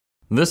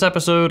This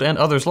episode and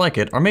others like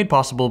it are made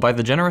possible by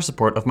the generous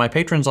support of my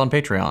patrons on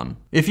Patreon.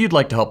 If you'd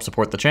like to help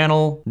support the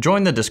channel,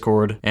 join the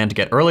Discord, and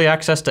get early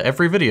access to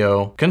every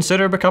video,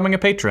 consider becoming a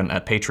patron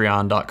at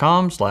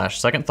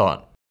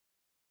patreon.com/secondthought.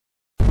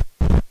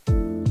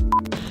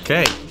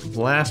 Okay,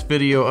 last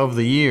video of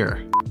the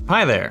year.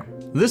 Hi there.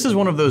 This is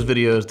one of those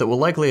videos that will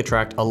likely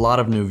attract a lot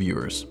of new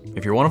viewers.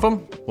 If you're one of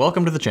them,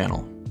 welcome to the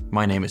channel.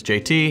 My name is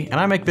JT, and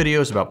I make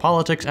videos about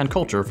politics and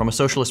culture from a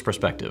socialist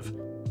perspective.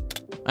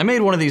 I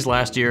made one of these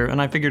last year,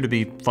 and I figured it'd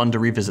be fun to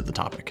revisit the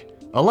topic.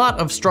 A lot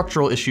of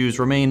structural issues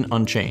remain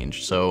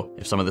unchanged, so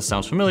if some of this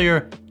sounds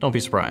familiar, don't be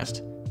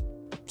surprised.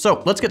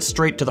 So let's get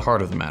straight to the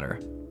heart of the matter.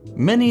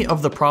 Many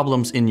of the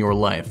problems in your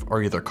life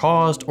are either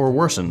caused or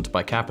worsened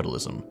by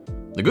capitalism.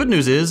 The good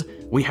news is,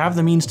 we have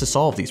the means to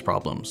solve these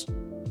problems.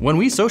 When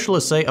we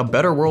socialists say a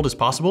better world is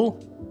possible,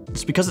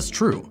 it's because it's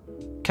true.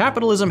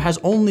 Capitalism has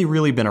only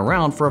really been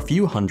around for a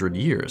few hundred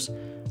years.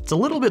 It's a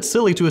little bit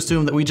silly to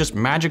assume that we just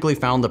magically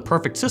found the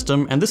perfect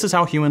system and this is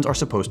how humans are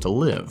supposed to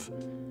live.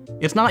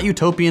 It's not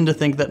utopian to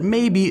think that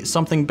maybe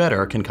something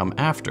better can come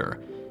after,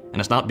 and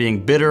it's not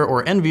being bitter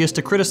or envious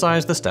to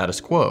criticize the status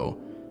quo.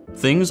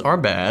 Things are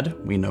bad,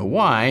 we know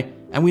why,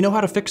 and we know how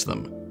to fix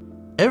them.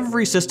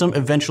 Every system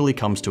eventually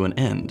comes to an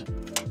end.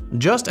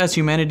 Just as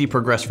humanity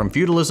progressed from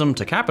feudalism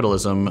to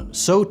capitalism,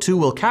 so too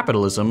will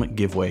capitalism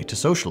give way to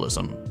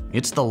socialism.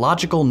 It's the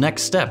logical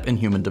next step in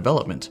human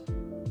development.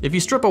 If you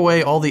strip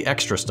away all the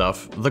extra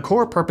stuff, the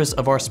core purpose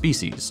of our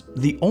species,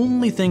 the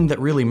only thing that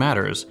really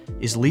matters,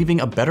 is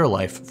leaving a better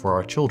life for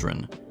our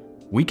children.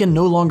 We can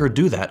no longer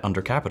do that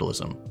under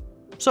capitalism.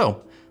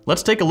 So,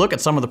 let's take a look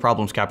at some of the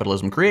problems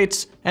capitalism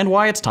creates and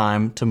why it's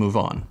time to move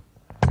on.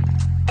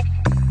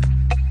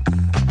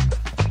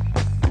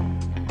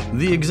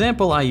 The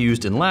example I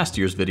used in last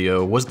year's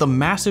video was the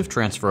massive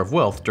transfer of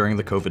wealth during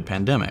the COVID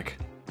pandemic.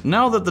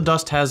 Now that the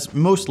dust has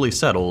mostly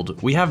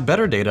settled, we have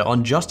better data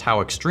on just how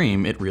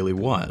extreme it really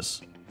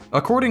was.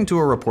 According to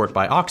a report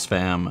by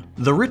Oxfam,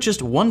 the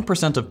richest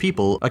 1% of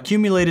people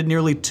accumulated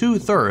nearly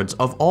 2/3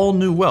 of all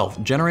new wealth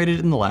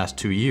generated in the last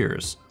 2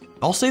 years.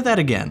 I'll say that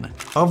again.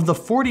 Of the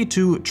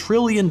 $42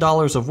 trillion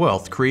of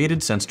wealth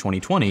created since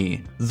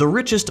 2020, the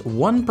richest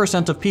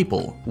 1% of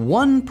people,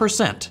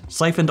 1%,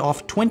 siphoned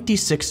off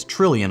 26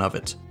 trillion of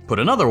it. Put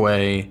another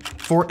way,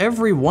 for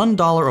every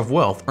 $1 of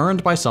wealth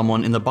earned by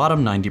someone in the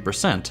bottom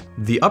 90%,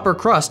 the upper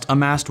crust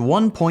amassed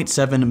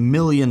 $1.7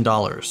 million.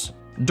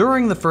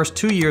 During the first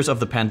 2 years of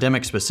the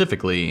pandemic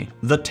specifically,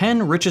 the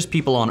 10 richest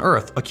people on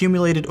Earth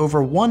accumulated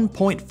over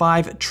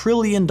 $1.5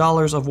 trillion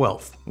of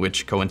wealth,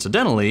 which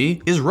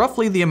coincidentally is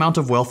roughly the amount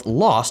of wealth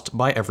lost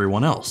by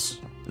everyone else.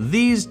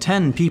 These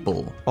 10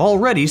 people,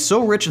 already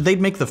so rich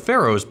they'd make the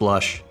pharaohs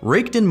blush,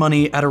 raked in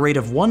money at a rate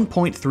of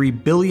 $1.3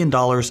 billion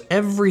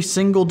every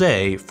single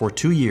day for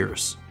 2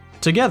 years.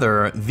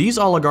 Together, these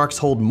oligarchs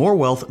hold more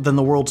wealth than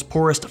the world's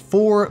poorest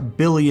 4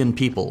 billion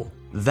people.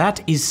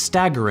 That is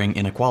staggering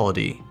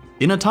inequality.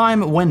 In a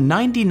time when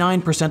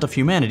 99% of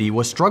humanity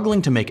was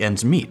struggling to make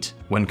ends meet,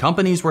 when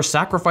companies were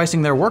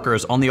sacrificing their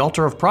workers on the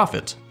altar of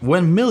profit,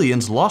 when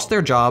millions lost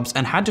their jobs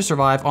and had to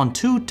survive on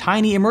 2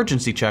 tiny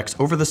emergency checks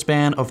over the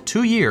span of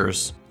 2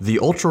 years, the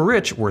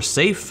ultra-rich were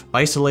safe,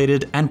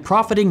 isolated, and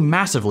profiting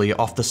massively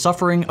off the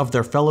suffering of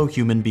their fellow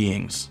human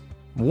beings.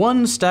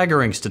 One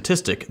staggering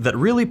statistic that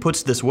really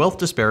puts this wealth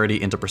disparity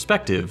into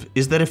perspective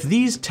is that if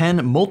these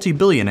 10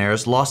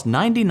 multi-billionaires lost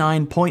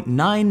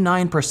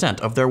 99.99%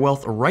 of their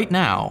wealth right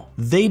now,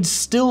 they'd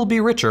still be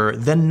richer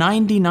than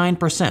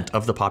 99%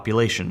 of the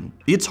population.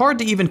 It's hard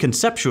to even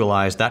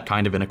conceptualize that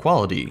kind of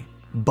inequality,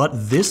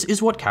 but this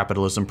is what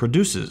capitalism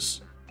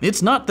produces.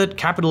 It's not that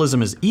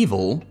capitalism is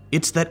evil,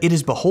 it's that it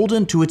is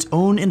beholden to its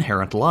own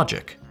inherent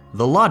logic,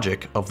 the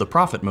logic of the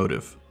profit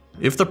motive.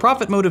 If the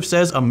profit motive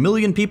says 1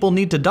 million people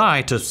need to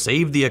die to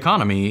save the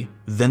economy,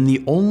 then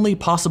the only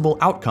possible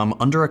outcome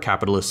under a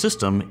capitalist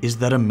system is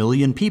that 1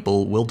 million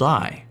people will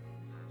die.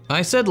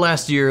 I said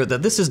last year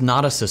that this is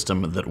not a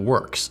system that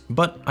works,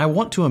 but I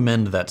want to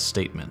amend that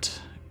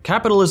statement.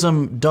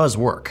 Capitalism does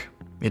work.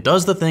 It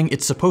does the thing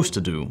it's supposed to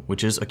do,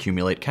 which is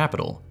accumulate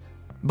capital.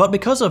 But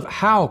because of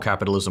how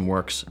capitalism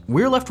works,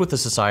 we're left with a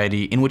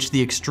society in which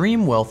the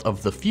extreme wealth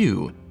of the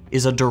few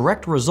is a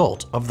direct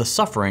result of the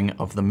suffering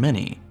of the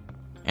many.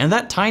 And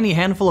that tiny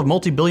handful of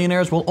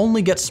multi-billionaires will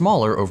only get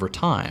smaller over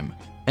time.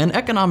 An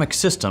economic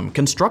system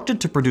constructed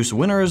to produce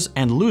winners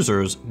and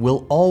losers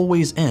will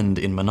always end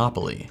in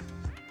monopoly.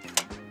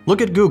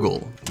 Look at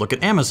Google, look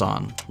at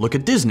Amazon, look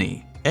at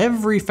Disney.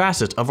 Every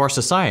facet of our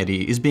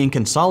society is being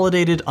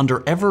consolidated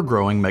under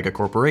ever-growing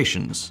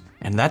megacorporations.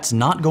 And that's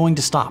not going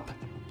to stop.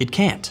 It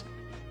can't.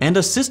 And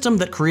a system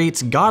that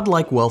creates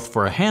godlike wealth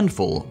for a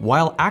handful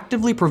while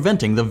actively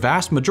preventing the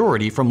vast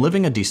majority from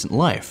living a decent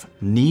life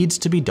needs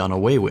to be done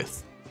away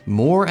with.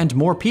 More and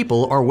more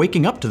people are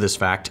waking up to this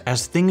fact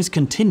as things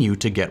continue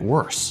to get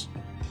worse.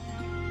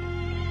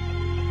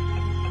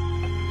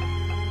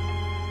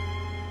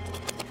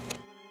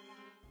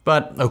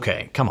 But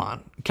okay, come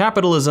on.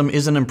 Capitalism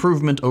is an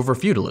improvement over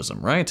feudalism,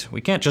 right?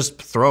 We can't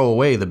just throw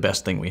away the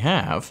best thing we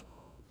have.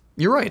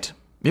 You're right,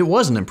 it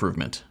was an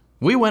improvement.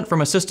 We went from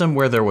a system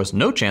where there was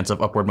no chance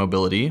of upward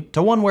mobility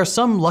to one where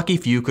some lucky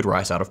few could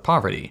rise out of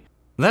poverty.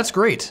 That's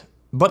great,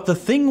 but the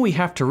thing we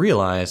have to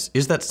realize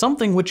is that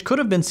something which could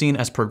have been seen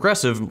as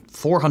progressive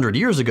 400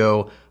 years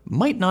ago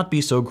might not be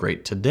so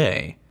great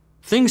today.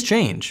 Things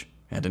change,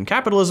 and in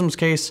capitalism's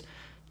case,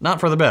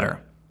 not for the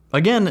better.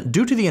 Again,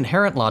 due to the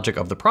inherent logic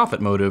of the profit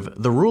motive,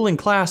 the ruling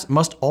class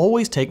must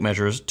always take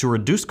measures to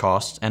reduce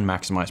costs and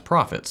maximize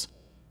profits.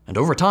 And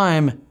over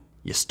time,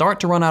 you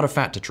start to run out of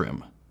fat to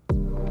trim.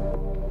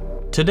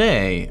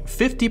 Today,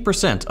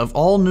 50% of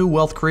all new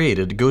wealth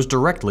created goes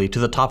directly to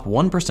the top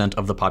 1%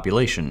 of the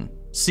population.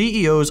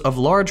 CEOs of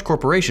large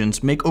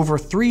corporations make over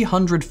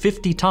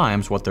 350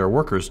 times what their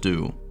workers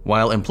do,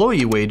 while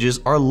employee wages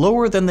are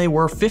lower than they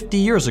were 50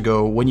 years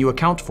ago when you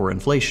account for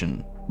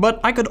inflation. But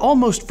I could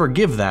almost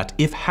forgive that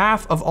if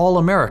half of all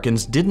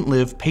Americans didn't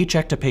live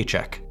paycheck to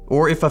paycheck,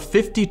 or if a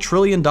 $50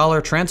 trillion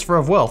transfer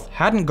of wealth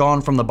hadn't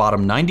gone from the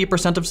bottom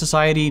 90% of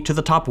society to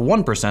the top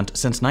 1%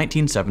 since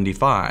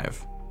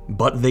 1975.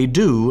 But they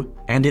do,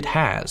 and it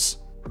has.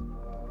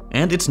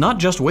 And it's not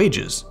just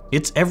wages,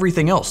 it's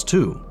everything else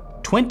too.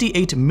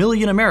 28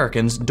 million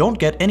Americans don't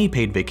get any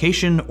paid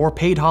vacation or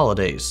paid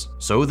holidays,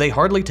 so they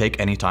hardly take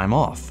any time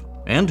off.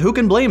 And who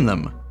can blame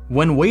them?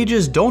 When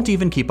wages don't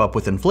even keep up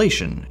with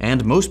inflation,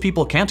 and most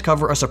people can't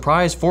cover a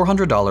surprise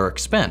 $400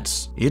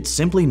 expense, it's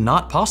simply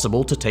not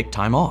possible to take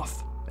time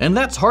off. And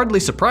that's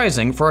hardly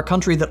surprising for a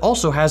country that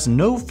also has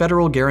no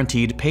federal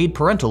guaranteed paid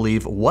parental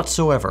leave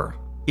whatsoever.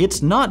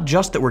 It's not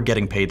just that we're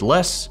getting paid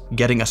less,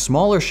 getting a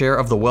smaller share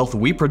of the wealth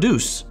we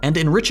produce, and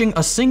enriching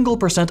a single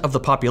 % of the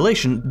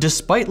population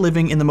despite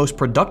living in the most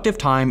productive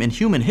time in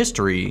human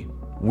history,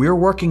 we're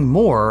working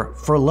more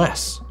for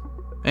less.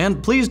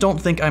 And please don't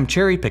think I'm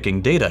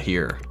cherry-picking data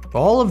here.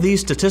 All of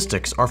these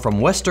statistics are from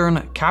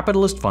Western,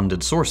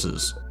 capitalist-funded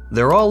sources.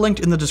 They're all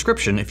linked in the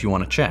description if you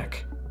want to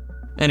check.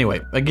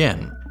 Anyway,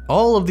 again,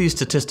 all of these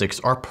statistics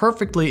are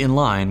perfectly in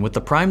line with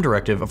the prime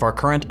directive of our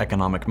current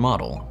economic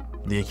model,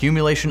 the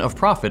accumulation of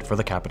profit for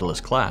the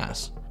capitalist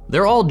class.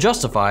 They're all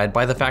justified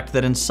by the fact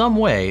that in some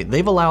way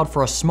they've allowed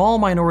for a small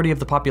minority of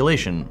the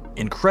population,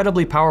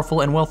 incredibly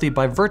powerful and wealthy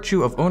by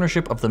virtue of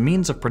ownership of the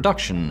means of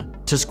production,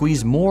 to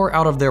squeeze more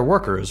out of their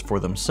workers for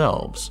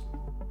themselves.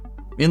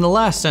 In the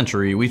last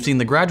century, we've seen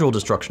the gradual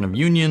destruction of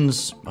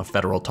unions, a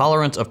federal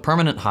tolerance of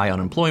permanent high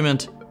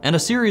unemployment, and a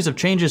series of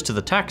changes to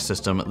the tax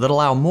system that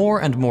allow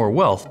more and more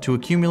wealth to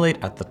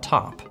accumulate at the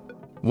top.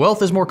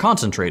 Wealth is more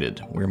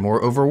concentrated, we're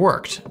more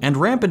overworked, and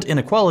rampant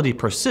inequality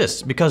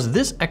persists because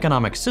this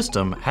economic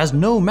system has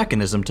no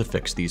mechanism to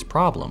fix these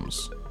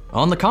problems.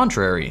 On the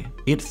contrary,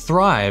 it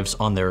thrives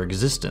on their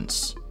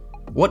existence.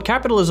 What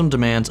capitalism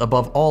demands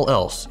above all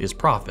else is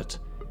profit.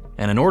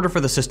 And in order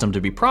for the system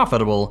to be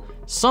profitable,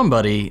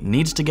 somebody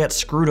needs to get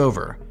screwed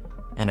over.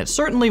 And it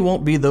certainly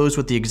won't be those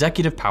with the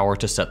executive power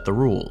to set the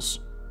rules.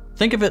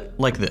 Think of it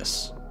like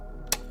this.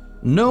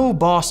 No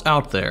boss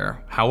out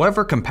there,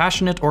 however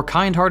compassionate or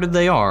kind-hearted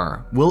they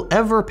are, will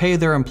ever pay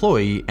their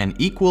employee an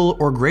equal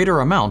or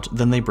greater amount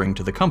than they bring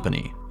to the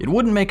company. It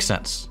wouldn't make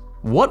sense.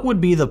 What would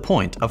be the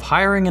point of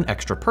hiring an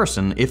extra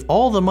person if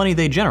all the money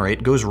they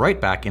generate goes right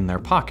back in their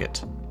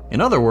pocket?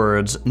 In other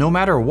words, no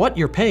matter what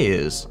your pay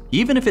is,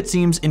 even if it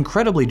seems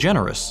incredibly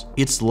generous,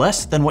 it's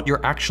less than what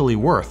you're actually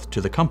worth to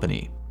the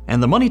company.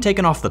 And the money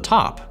taken off the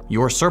top,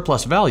 your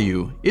surplus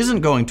value,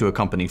 isn't going to a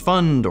company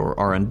fund or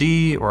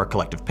R&D or a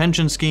collective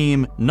pension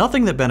scheme,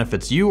 nothing that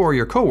benefits you or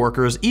your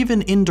coworkers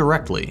even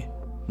indirectly.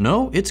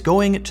 No, it's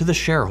going to the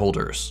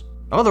shareholders.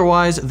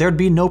 Otherwise, there'd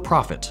be no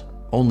profit,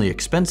 only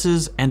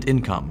expenses and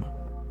income.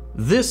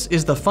 This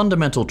is the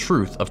fundamental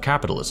truth of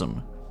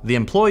capitalism. The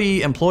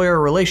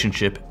employee-employer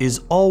relationship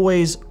is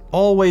always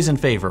in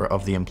favor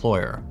of the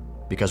employer.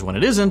 Because when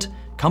it isn't,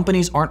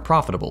 companies aren't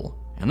profitable.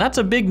 And that's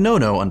a big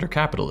no-no under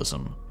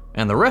capitalism.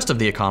 And the rest of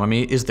the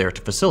economy is there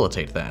to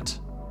facilitate that.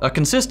 A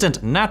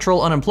consistent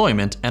natural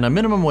unemployment and a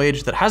minimum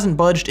wage that hasn't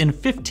budged in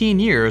 15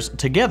 years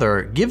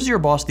together gives your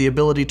boss the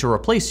ability to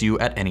replace you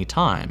at any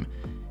time.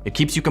 It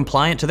keeps you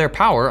compliant to their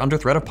power under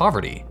threat of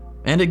poverty.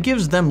 And it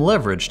gives them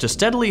leverage to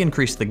steadily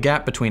increase the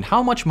gap between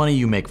how much money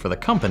you make for the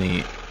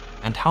company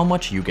and how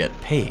much you get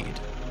paid.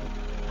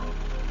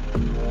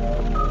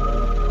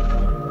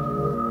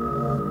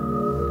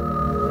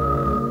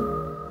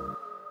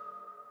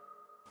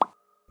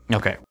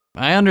 Okay,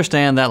 I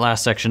understand that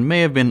last section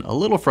may have been a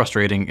little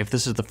frustrating if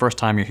this is the first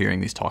time you're hearing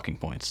these talking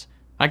points.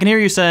 I can hear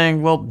you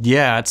saying, well,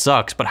 yeah, it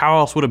sucks, but how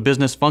else would a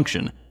business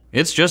function?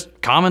 It's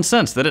just common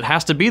sense that it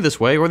has to be this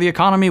way or the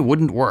economy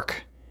wouldn't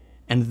work.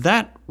 And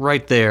that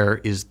right there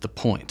is the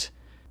point.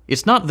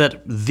 It's not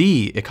that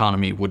the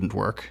economy wouldn't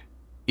work,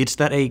 it's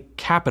that a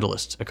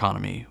capitalist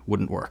economy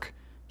wouldn't work.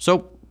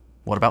 So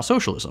what about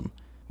socialism?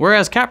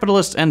 Whereas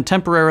capitalists and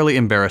temporarily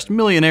embarrassed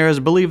millionaires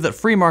believe that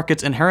free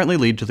markets inherently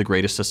lead to the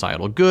greatest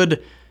societal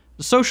good,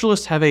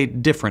 socialists have a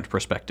different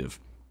perspective.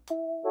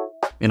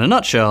 In a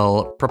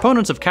nutshell,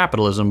 proponents of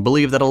capitalism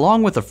believe that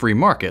along with a free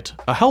market,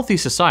 a healthy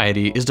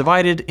society is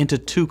divided into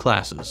two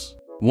classes.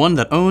 one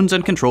that owns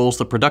and controls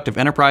the productive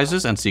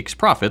enterprises and seeks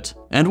profit,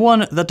 and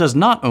one that does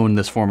not own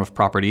this form of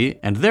property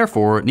and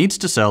therefore needs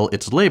to sell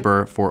its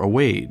labor for a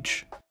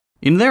wage.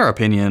 In their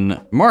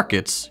opinion,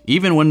 markets,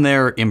 even when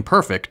they're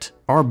imperfect,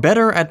 are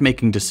better at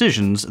making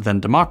decisions than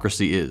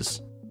democracy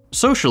is.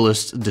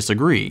 Socialists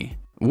disagree.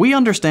 We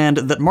understand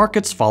that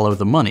markets follow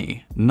the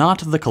money, not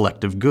the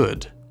collective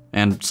good.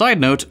 And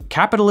side note,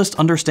 capitalists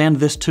understand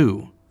this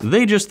too.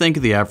 They just think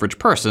the average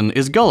person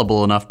is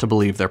gullible enough to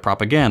believe their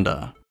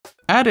propaganda.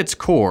 At its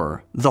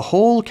core, the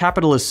whole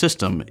capitalist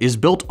system is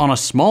built on a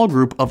small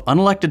group of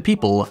unelected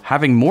people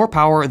having more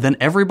power than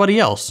everybody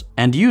else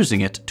and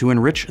using it to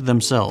enrich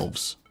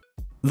themselves.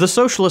 The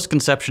socialist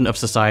conception of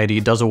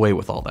society does away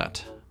with all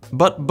that.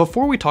 But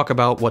before we talk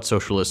about what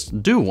socialists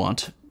do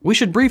want, we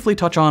should briefly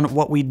touch on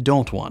what we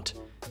don't want,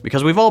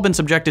 because we've all been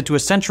subjected to a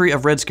century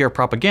of Red Scare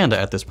propaganda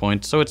at this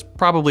point, so it's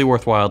probably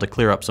worthwhile to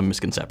clear up some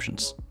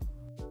misconceptions.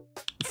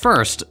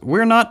 First,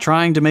 we're not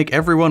trying to make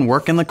everyone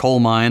work in the coal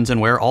mines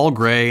and wear all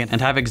gray and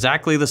have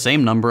exactly the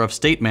same number of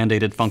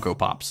state-mandated Funko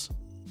Pops.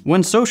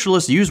 When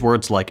socialists use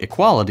words like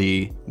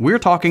equality, we're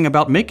talking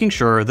about making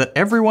sure that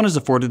everyone is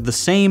afforded the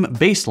same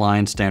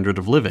baseline standard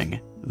of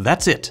living.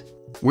 That's it.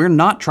 We're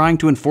not trying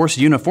to enforce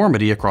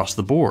uniformity across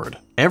the board.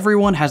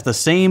 Everyone has the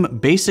same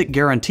basic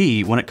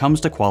guarantee when it comes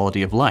to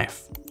quality of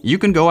life. You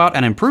can go out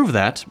and improve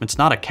that. It's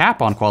not a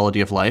cap on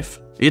quality of life.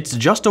 It's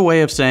just a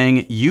way of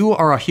saying you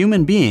are a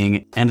human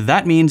being, and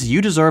that means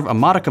you deserve a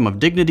modicum of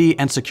dignity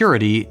and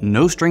security,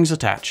 no strings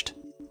attached.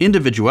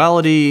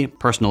 Individuality,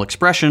 personal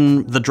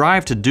expression, the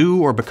drive to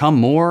do or become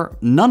more,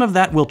 none of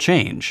that will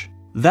change.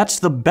 That's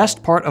the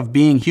best part of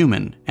being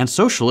human, and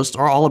socialists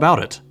are all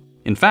about it.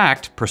 In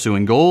fact,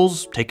 pursuing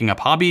goals, taking up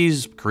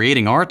hobbies,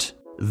 creating art,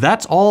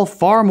 that's all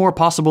far more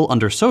possible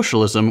under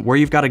socialism, where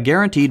you've got a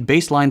guaranteed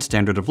baseline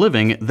standard of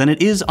living, than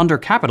it is under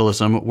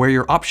capitalism, where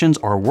your options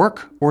are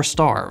work or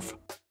starve.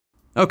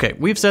 Okay,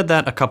 we've said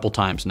that a couple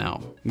times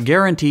now.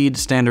 Guaranteed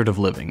standard of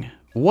living.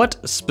 What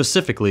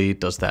specifically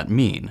does that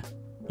mean?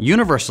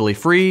 Universally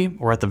free,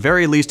 or at the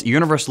very least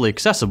universally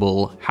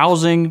accessible,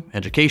 housing,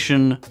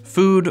 education,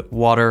 food,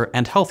 water,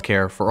 and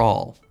healthcare for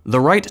all. The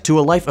right to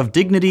a life of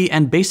dignity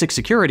and basic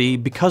security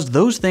because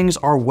those things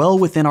are well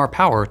within our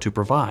power to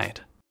provide.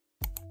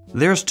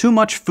 There's too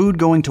much food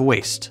going to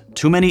waste,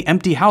 too many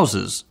empty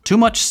houses, too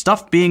much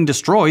stuff being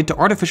destroyed to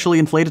artificially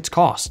inflate its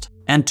cost,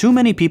 and too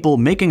many people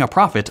making a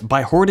profit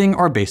by hoarding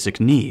our basic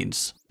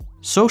needs.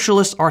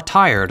 Socialists are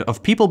tired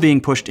of people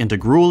being pushed into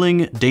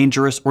grueling,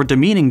 dangerous, or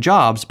demeaning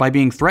jobs by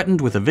being threatened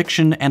with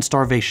eviction and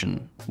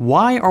starvation.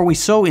 Why are we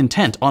so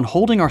intent on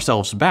holding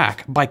ourselves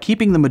back by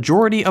keeping the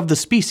majority of the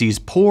species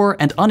poor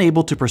and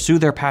unable to pursue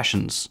their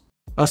passions?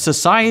 A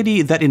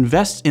society that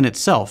invests in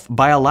itself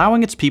by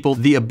allowing its people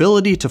the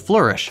ability to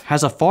flourish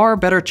has a far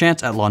better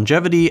chance at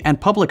longevity and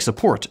public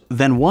support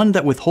than one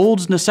that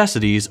withholds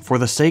necessities for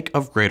the sake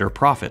of greater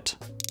profit.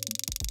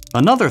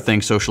 Another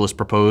thing socialists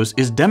propose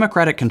is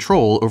democratic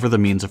control over the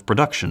means of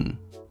production.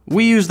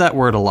 We use that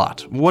word a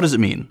lot. What does it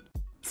mean?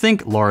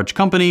 Think large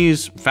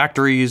companies,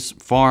 factories,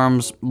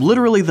 farms,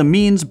 literally the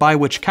means by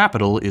which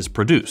capital is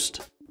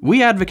produced.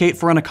 We advocate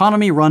for an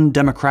economy run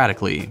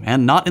democratically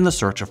and not in the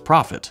search of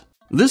profit.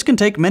 This can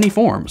take many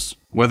forms,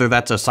 whether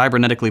that's a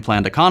cybernetically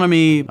planned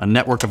economy, a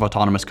network of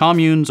autonomous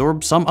communes, or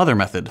some other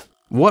method.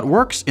 What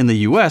works in the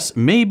US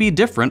may be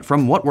different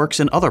from what works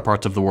in other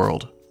parts of the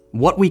world.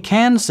 What we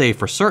can say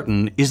for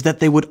certain is that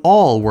they would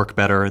all work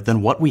better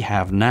than what we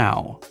have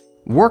now.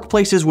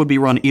 Workplaces would be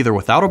run either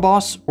without a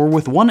boss or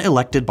with one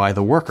elected by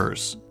the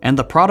workers, and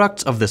the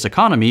products of this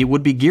economy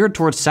would be geared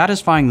towards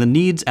satisfying the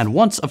needs and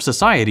wants of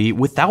society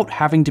without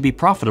having to be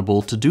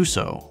profitable to do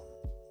so.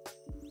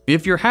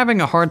 If you're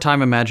having a hard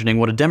time imagining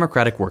what a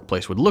democratic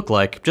workplace would look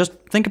like, just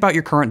think about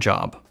your current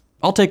job.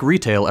 I'll take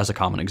retail as a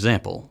common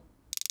example.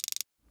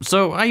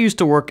 So I used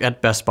to work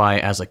at Best Buy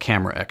as a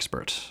camera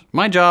expert.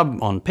 My job,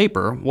 on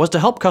paper, was to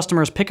help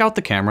customers pick out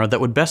the camera that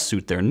would best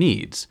suit their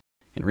needs.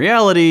 In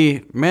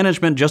reality,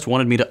 management just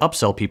wanted me to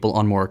upsell people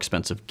on more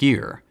expensive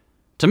gear.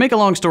 To make a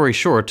long story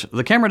short,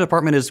 the camera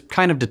department is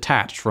kind of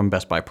detached from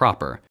Best Buy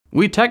proper.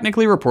 We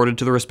technically reported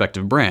to the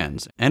respective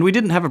brands, and we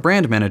didn't have a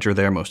brand manager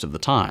there most of the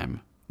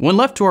time. When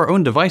left to our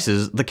own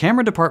devices, the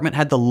camera department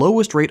had the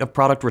lowest rate of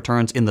product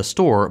returns in the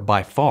store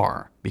by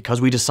far, because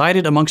we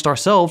decided amongst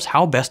ourselves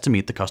how best to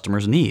meet the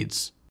customer's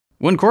needs.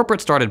 When corporate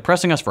started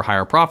pressing us for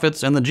higher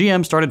profits and the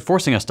GM started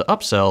forcing us to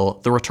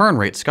upsell, the return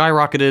rate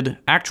skyrocketed,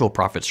 actual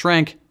profits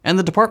shrank, and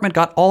the department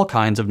got all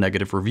kinds of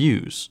negative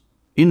reviews.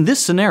 In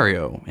this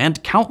scenario,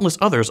 and countless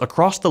others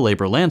across the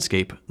labor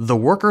landscape, the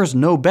workers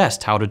know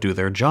best how to do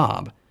their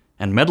job,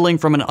 and meddling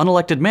from an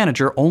unelected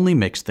manager only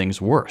makes things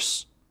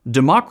worse.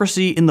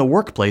 Democracy in the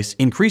workplace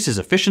increases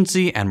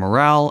efficiency and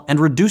morale and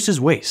reduces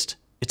waste.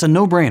 It's a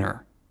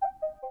no-brainer.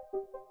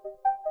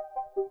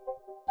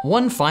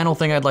 One final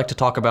thing I'd like to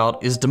talk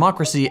about is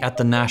democracy at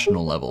the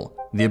national level,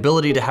 the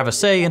ability to have a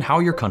say in how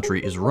your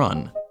country is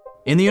run.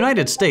 In the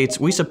United States,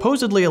 we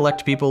supposedly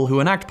elect people who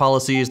enact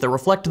policies that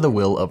reflect the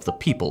will of the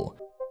people.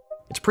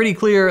 It's pretty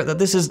clear that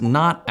this is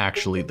not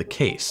actually the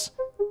case.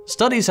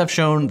 Studies have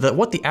shown that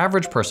what the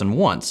average person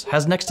wants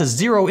has next to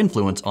zero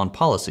influence on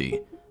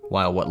policy,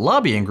 while what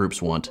lobbying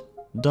groups want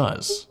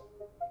does.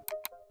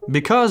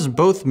 Because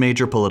both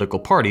major political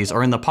parties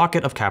are in the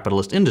pocket of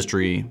capitalist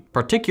industry,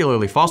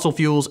 particularly fossil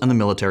fuels and the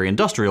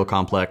military-industrial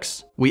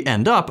complex, we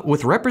end up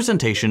with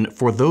representation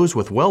for those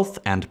with wealth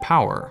and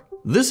power.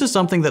 This is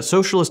something that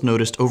Socialist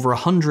noticed over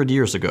 100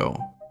 years ago.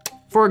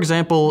 For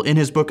example, in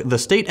his book The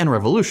State and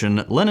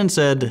Revolution, Lenin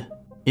said,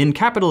 "In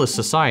capitalist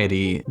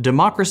society,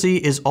 democracy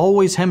is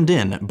always hemmed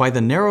in by the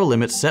narrow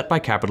limits set by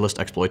capitalist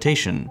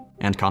exploitation,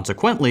 and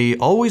consequently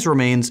always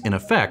remains, in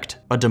effect,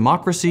 a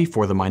democracy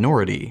for the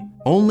minority,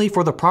 only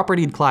for the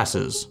propertied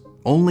classes,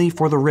 only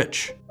for the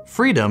rich.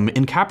 Freedom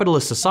in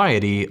capitalist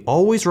society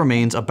always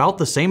remains about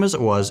the same as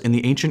it was in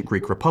the ancient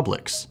Greek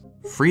republics.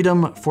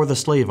 Freedom for the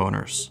slave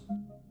owners."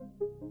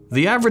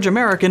 The average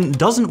American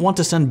doesn't want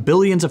to send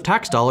billions of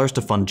tax dollars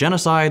to fund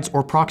genocides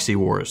or proxy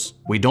wars.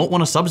 We don't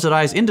want to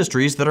subsidize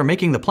industries that are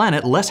making the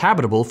planet less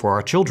habitable for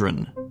our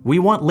children. We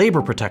want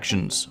labor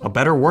protections, a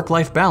better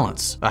work-life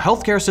balance, a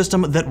healthcare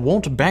system that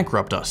won't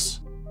bankrupt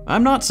us.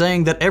 I'm not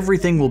saying that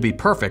everything will be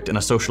perfect in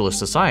a socialist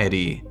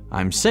society.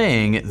 I'm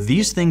saying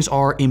these things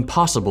are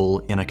impossible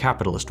in a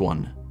capitalist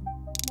one.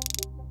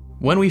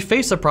 When we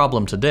face a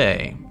problem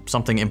today,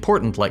 something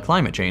important like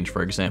climate change,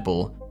 for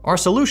example, our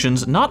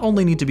solutions not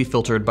only need to be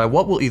filtered by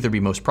what will either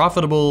be most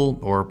profitable,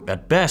 or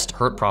at best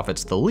hurt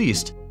profits the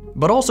least,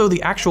 but also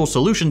the actual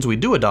solutions we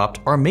do adopt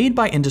are made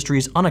by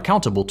industries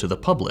unaccountable to the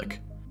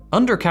public.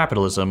 Under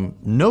capitalism,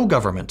 no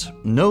government,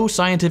 no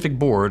scientific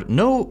board,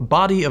 no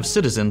body of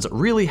citizens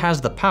really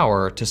has the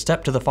power to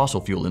step to the fossil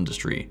fuel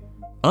industry.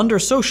 Under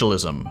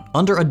socialism,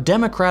 under a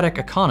democratic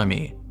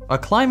economy, a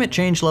climate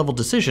change level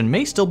decision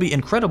may still be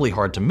incredibly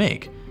hard to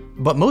make,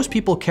 but most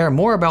people care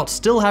more about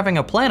still having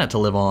a planet to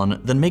live on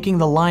than making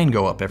the line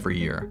go up every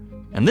year.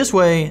 And this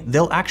way,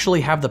 they'll actually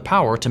have the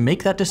power to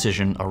make that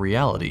decision a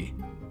reality.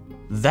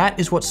 That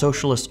is what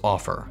socialists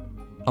offer: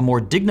 a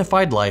more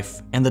dignified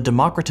life and the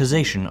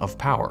democratization of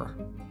power.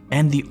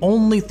 And the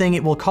only thing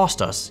it will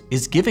cost us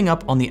is giving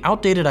up on the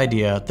outdated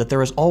idea that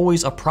there is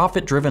always a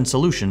profit-driven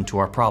solution to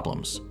our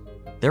problems.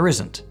 There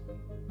isn't,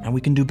 and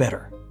we can do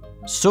better.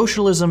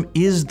 Socialism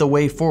is the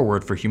way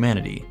forward for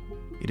humanity.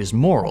 It is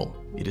moral,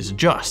 it is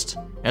just.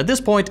 At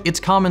this point, it's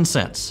common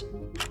sense.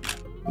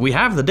 We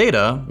have the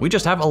data, we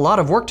just have a lot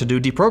of work to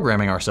do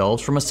deprogramming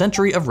ourselves from a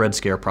century of Red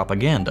Scare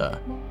propaganda.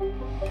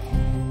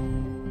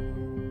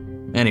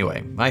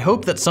 Anyway, I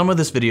hope that some of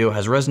this video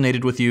has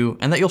resonated with you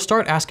and that you'll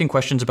start asking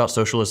questions about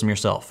socialism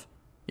yourself.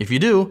 If you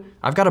do,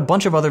 I've got a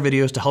bunch of other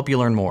videos to help you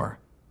learn more.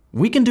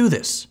 We can do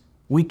this.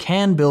 We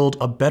can build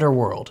a better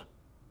world.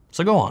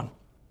 So go on.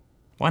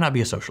 Why not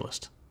be a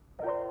socialist?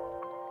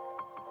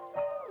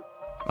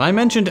 I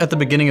mentioned at the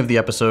beginning of the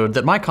episode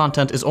that my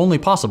content is only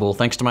possible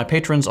thanks to my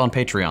patrons on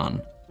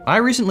Patreon. I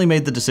recently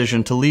made the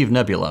decision to leave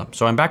Nebula,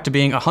 so I'm back to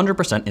being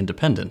 100%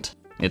 independent.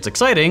 It's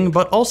exciting,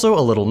 but also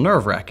a little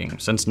nerve-wracking,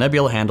 since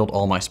Nebula handled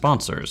all my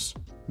sponsors.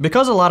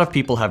 Because a lot of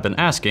people have been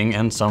asking,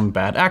 and some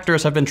bad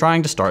actors have been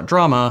trying to start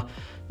drama,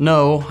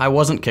 no, I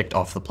wasn't kicked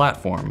off the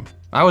platform.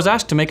 I was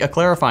asked to make a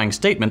clarifying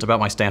statement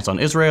about my stance on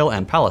Israel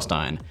and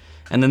Palestine,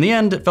 and in the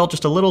end, it felt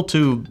just a little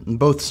too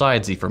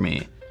both-sidesy for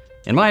me.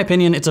 In my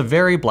opinion, it's a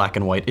very black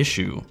and white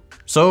issue.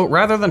 So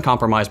rather than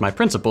compromise my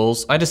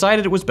principles, I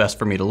decided it was best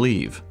for me to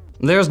leave.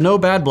 There's no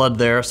bad blood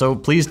there, so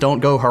please don't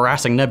go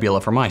harassing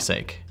Nebula for my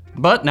sake.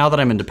 But now that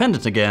I'm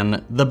independent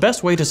again, the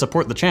best way to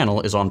support the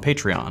channel is on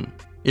Patreon.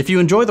 If you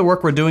enjoy the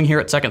work we're doing here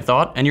at Second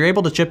Thought, and you're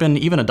able to chip in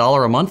even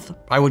 $1 a month,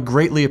 I would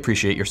greatly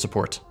appreciate your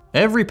support.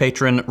 Every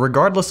patron,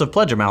 regardless of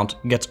pledge amount,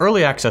 gets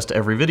early access to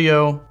every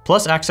video,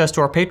 plus access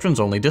to our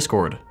patrons-only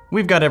Discord.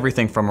 We've got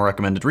everything from a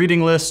recommended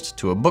reading list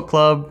to a book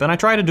club, and I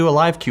try to do a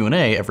live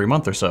Q&A every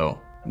month or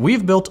so.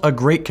 We've built a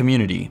great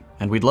community,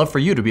 and we'd love for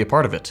you to be a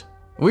part of it.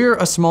 We're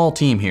a small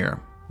team here.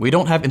 We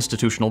don't have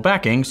institutional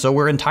backing, so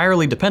we're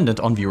entirely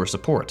dependent on viewer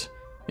support.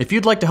 If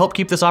you'd like to help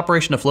keep this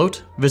operation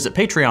afloat, visit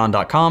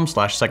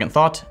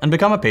patreon.com/secondthought and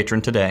become a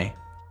patron today.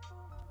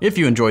 If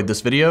you enjoyed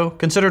this video,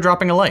 consider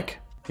dropping a like.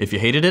 If you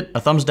hated it,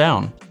 a thumbs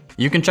down.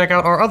 You can check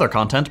out our other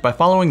content by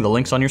following the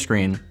links on your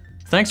screen.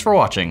 Thanks for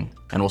watching,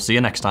 and we'll see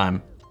you next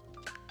time.